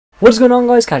What is going on,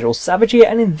 guys? CasualSavage here,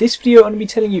 and in this video I'm going to be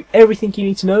telling you everything you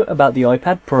need to know about the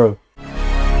iPad Pro.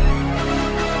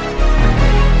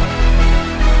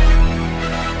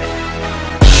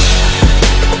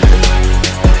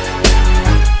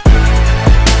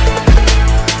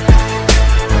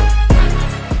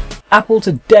 Apple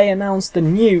today announced the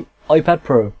new iPad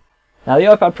Pro. Now, the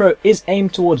iPad Pro is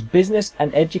aimed towards business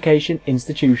and education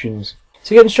institutions.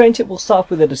 So getting straight into it, we'll start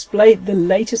off with the display. The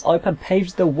latest iPad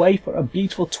paves the way for a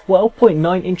beautiful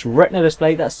 12.9-inch Retina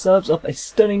display that serves up a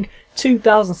stunning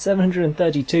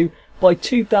 2732 by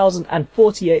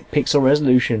 2048 pixel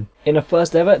resolution. In a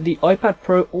first ever, the iPad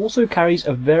Pro also carries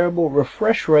a variable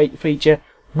refresh rate feature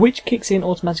which kicks in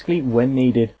automatically when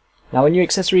needed. Now, a new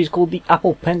accessory is called the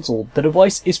Apple Pencil. The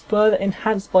device is further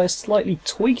enhanced by a slightly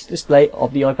tweaked display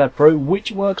of the iPad Pro,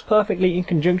 which works perfectly in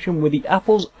conjunction with the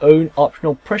Apple's own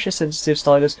optional pressure-sensitive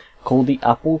stylus called the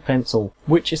Apple Pencil,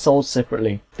 which is sold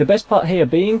separately. The best part here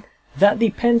being that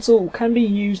the pencil can be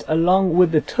used along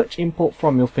with the touch input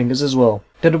from your fingers as well.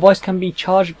 The device can be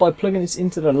charged by plugging this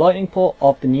into the lightning port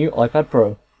of the new iPad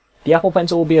Pro. The Apple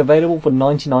Pencil will be available for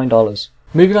 $99.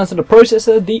 Moving on to the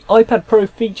processor, the iPad Pro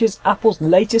features Apple's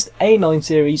latest A9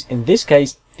 series, in this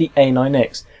case the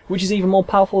A9X, which is even more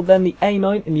powerful than the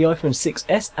A9 in the iPhone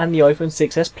 6s and the iPhone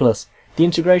 6s Plus. The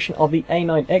integration of the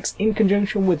A9X in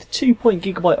conjunction with 2.0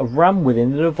 GB of RAM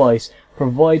within the device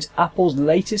provides Apple's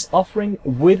latest offering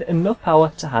with enough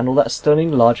power to handle that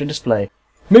stunning larger display.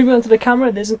 Moving on to the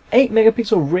camera, there's an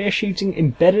 8-megapixel rear shooting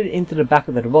embedded into the back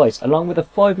of the device, along with a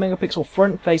 5-megapixel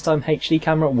front FaceTime HD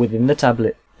camera within the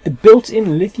tablet. The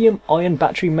built-in lithium-ion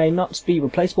battery may not be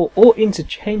replaceable or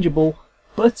interchangeable,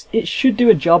 but it should do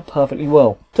a job perfectly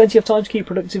well. Plenty of time to keep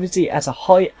productivity at a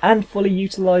high and fully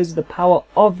utilise the power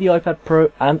of the iPad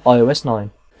Pro and iOS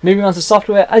 9. Moving on to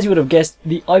software, as you would have guessed,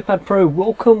 the iPad Pro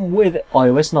will come with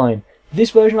iOS 9. This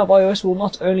version of iOS will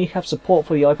not only have support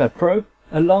for the iPad Pro,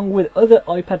 along with other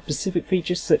iPad-specific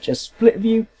features such as split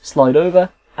view, slide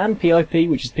over, and PIP,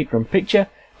 which is picture-in-picture,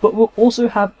 but will also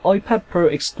have iPad Pro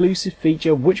exclusive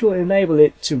feature which will enable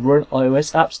it to run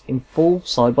iOS apps in full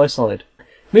side-by-side.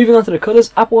 Moving on to the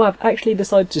colours, Apple have actually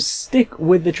decided to stick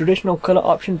with the traditional colour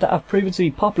options that have proven to be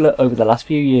popular over the last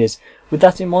few years. With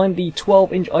that in mind, the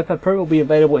 12-inch iPad Pro will be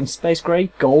available in space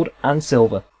grey, gold and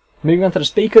silver. Moving on to the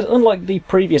speakers, unlike the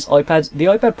previous iPads, the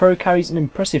iPad Pro carries an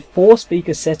impressive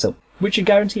 4-speaker setup, which should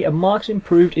guarantee a marked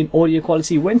improvement in audio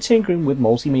quality when tinkering with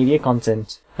multimedia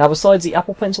content. Now, besides the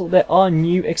Apple Pencil, there are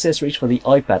new accessories for the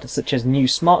iPad, such as new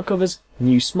smart covers,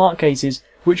 new smart cases,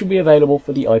 which will be available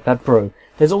for the iPad Pro.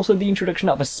 There's also the introduction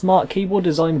of a smart keyboard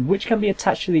design which can be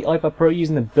attached to the iPad Pro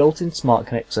using the built-in smart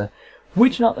connector,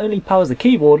 which not only powers the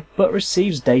keyboard, but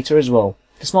receives data as well.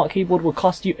 The smart keyboard will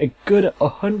cost you a good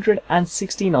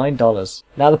 $169.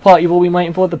 Now, the part you've all been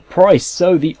waiting for, the price.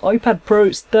 So the iPad Pro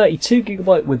is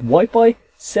 32GB with Wi-Fi,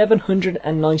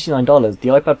 $799. The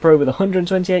iPad Pro with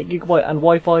 128GB and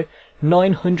Wi-Fi,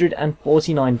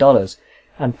 $949.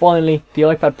 And finally, the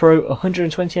iPad Pro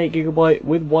 128GB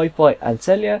with Wi-Fi and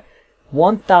cellular,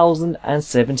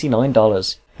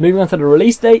 $1,079. Moving on to the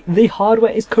release date, the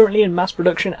hardware is currently in mass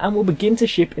production and will begin to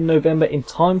ship in November in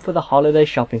time for the holiday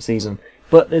shopping season,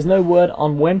 but there's no word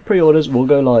on when pre-orders will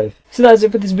go live. So that is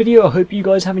it for this video. I hope you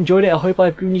guys have enjoyed it. I hope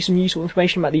I've given you some useful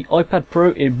information about the iPad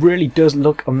Pro. It really does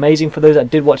look amazing. For those that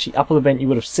did watch the Apple event, you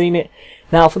would have seen it.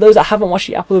 Now, for those that haven't watched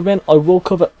the Apple event, I will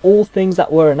cover all things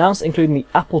that were announced, including the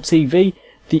Apple TV,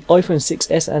 the iPhone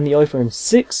 6s and the iPhone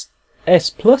 6s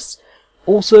Plus,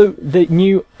 also the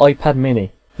new iPad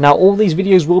mini. Now, all these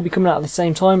videos will be coming out at the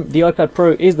same time. The iPad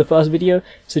Pro is the first video,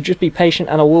 so just be patient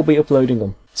and I will be uploading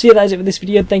them. So yeah, that is it for this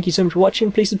video. Thank you so much for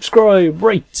watching. Please subscribe,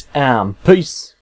 rate, and peace.